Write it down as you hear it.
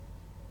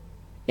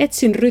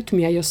Etsin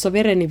rytmiä, jossa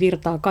vereni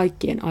virtaa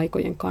kaikkien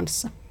aikojen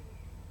kanssa.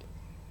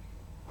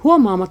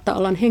 Huomaamatta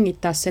alan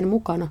hengittää sen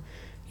mukana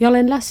ja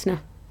olen läsnä,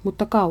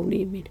 mutta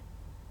kauniimmin.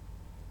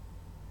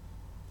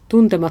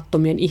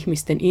 Tuntemattomien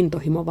ihmisten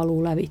intohimo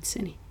valuu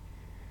lävitseni.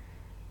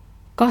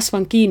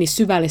 Kasvan kiinni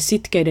syvälle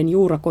sitkeiden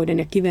juurakoiden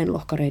ja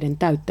kivenlohkareiden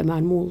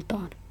täyttämään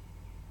multaan.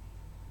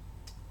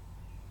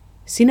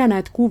 Sinä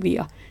näet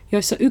kuvia,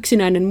 joissa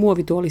yksinäinen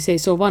muovituoli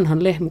seisoo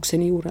vanhan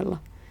lehmuksen juurella,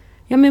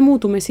 ja me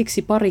muutumme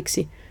siksi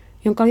pariksi,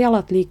 jonka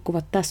jalat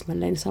liikkuvat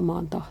täsmälleen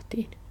samaan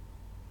tahtiin.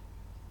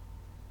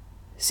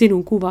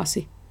 Sinun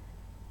kuvasi,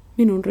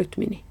 minun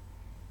rytmini.